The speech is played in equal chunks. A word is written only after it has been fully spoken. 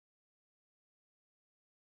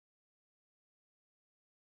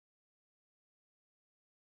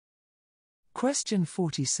Question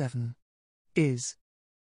 47 is: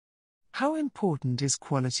 how important is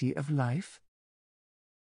quality of life?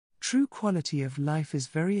 True quality of life is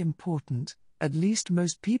very important, at least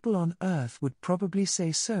most people on earth would probably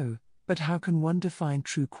say so, but how can one define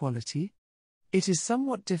true quality? It is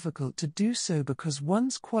somewhat difficult to do so because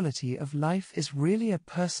one's quality of life is really a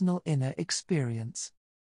personal inner experience.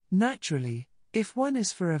 Naturally, if one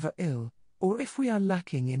is forever ill, or if we are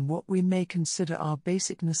lacking in what we may consider our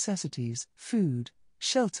basic necessities, food,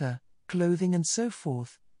 shelter, clothing and so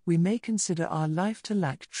forth, we may consider our life to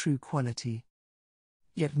lack true quality.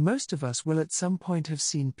 Yet most of us will at some point have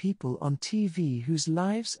seen people on TV whose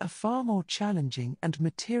lives are far more challenging and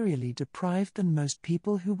materially deprived than most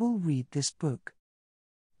people who will read this book.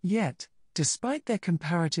 Yet, despite their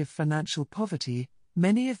comparative financial poverty,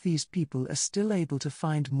 many of these people are still able to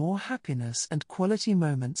find more happiness and quality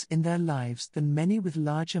moments in their lives than many with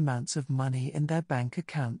large amounts of money in their bank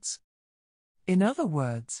accounts. In other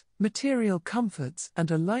words, material comforts and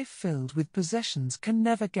a life filled with possessions can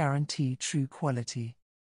never guarantee true quality.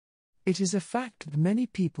 It is a fact that many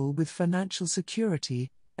people with financial security,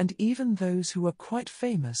 and even those who are quite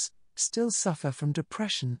famous, still suffer from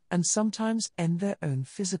depression and sometimes end their own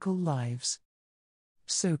physical lives.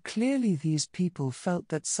 So clearly these people felt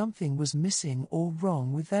that something was missing or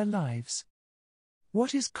wrong with their lives.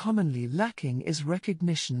 What is commonly lacking is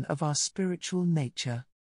recognition of our spiritual nature.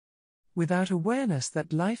 Without awareness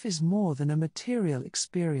that life is more than a material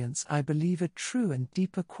experience, I believe a true and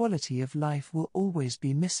deeper quality of life will always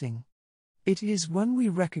be missing. It is when we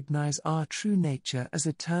recognize our true nature as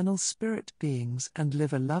eternal spirit beings and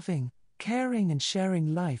live a loving, caring and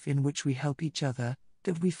sharing life in which we help each other,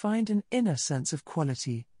 that we find an inner sense of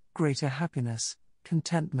quality, greater happiness,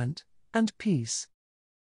 contentment, and peace.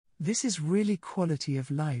 This is really quality of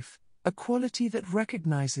life, a quality that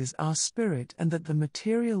recognizes our spirit and that the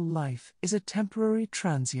material life is a temporary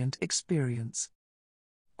transient experience.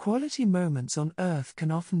 Quality moments on earth can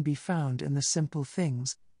often be found in the simple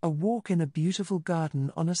things: a walk in a beautiful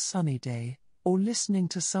garden on a sunny day, or listening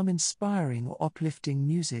to some inspiring or uplifting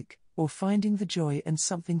music, or finding the joy in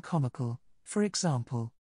something comical, for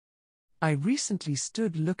example. I recently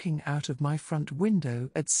stood looking out of my front window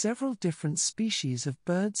at several different species of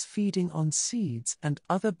birds feeding on seeds and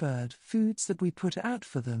other bird foods that we put out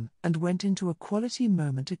for them, and went into a quality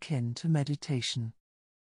moment akin to meditation.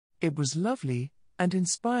 It was lovely, and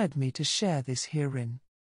inspired me to share this herein.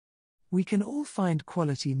 We can all find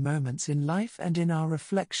quality moments in life and in our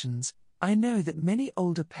reflections. I know that many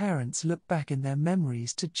older parents look back in their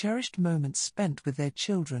memories to cherished moments spent with their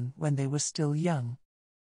children when they were still young.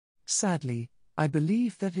 Sadly, I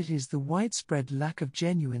believe that it is the widespread lack of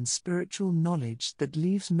genuine spiritual knowledge that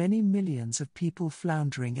leaves many millions of people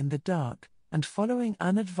floundering in the dark and following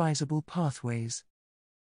unadvisable pathways.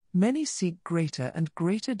 Many seek greater and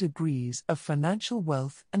greater degrees of financial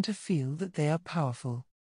wealth and to feel that they are powerful.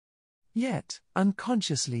 Yet,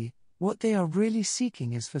 unconsciously, what they are really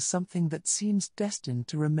seeking is for something that seems destined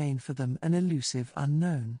to remain for them an elusive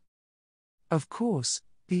unknown. Of course,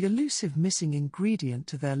 the elusive missing ingredient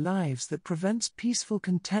to their lives that prevents peaceful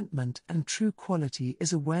contentment and true quality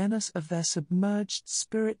is awareness of their submerged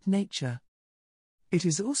spirit nature. It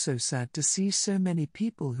is also sad to see so many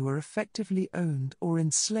people who are effectively owned or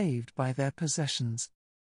enslaved by their possessions.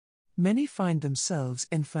 Many find themselves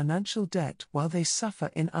in financial debt while they suffer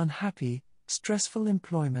in unhappy, stressful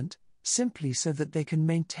employment, simply so that they can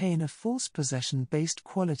maintain a false possession-based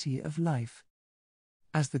quality of life.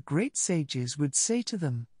 As the great sages would say to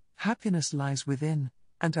them, happiness lies within,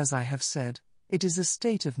 and as I have said, it is a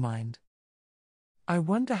state of mind. I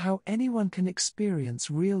wonder how anyone can experience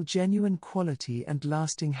real genuine quality and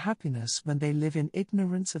lasting happiness when they live in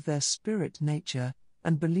ignorance of their spirit nature,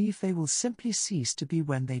 and believe they will simply cease to be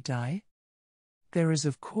when they die. There is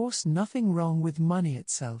of course nothing wrong with money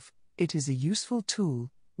itself. It is a useful tool,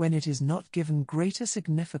 when it is not given greater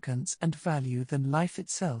significance and value than life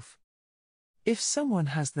itself. If someone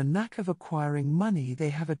has the knack of acquiring money, they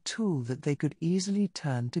have a tool that they could easily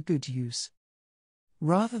turn to good use.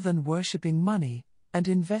 Rather than worshipping money, and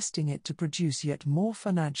investing it to produce yet more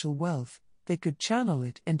financial wealth, they could channel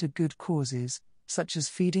it into good causes, such as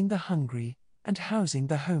feeding the hungry, and housing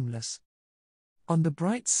the homeless. On the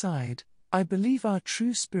bright side, I believe our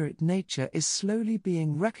true spirit nature is slowly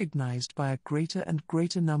being recognized by a greater and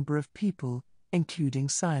greater number of people, including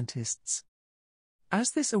scientists.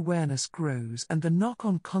 As this awareness grows and the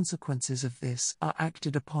knock-on consequences of this are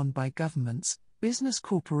acted upon by governments, business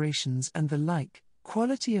corporations and the like,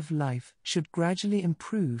 quality of life should gradually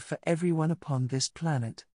improve for everyone upon this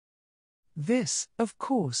planet. This, of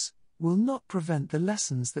course, will not prevent the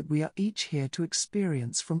lessons that we are each here to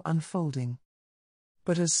experience from unfolding.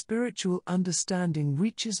 But as spiritual understanding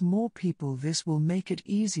reaches more people, this will make it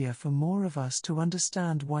easier for more of us to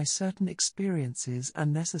understand why certain experiences are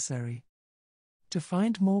necessary. To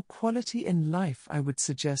find more quality in life, I would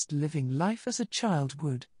suggest living life as a child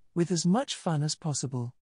would, with as much fun as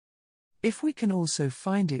possible. If we can also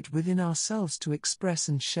find it within ourselves to express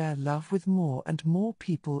and share love with more and more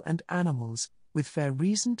people and animals, with fair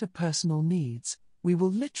reason to personal needs, we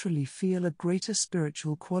will literally feel a greater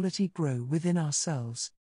spiritual quality grow within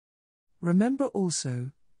ourselves. Remember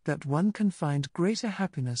also that one can find greater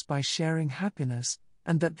happiness by sharing happiness,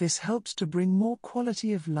 and that this helps to bring more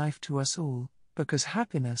quality of life to us all, because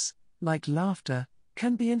happiness, like laughter,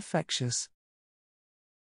 can be infectious.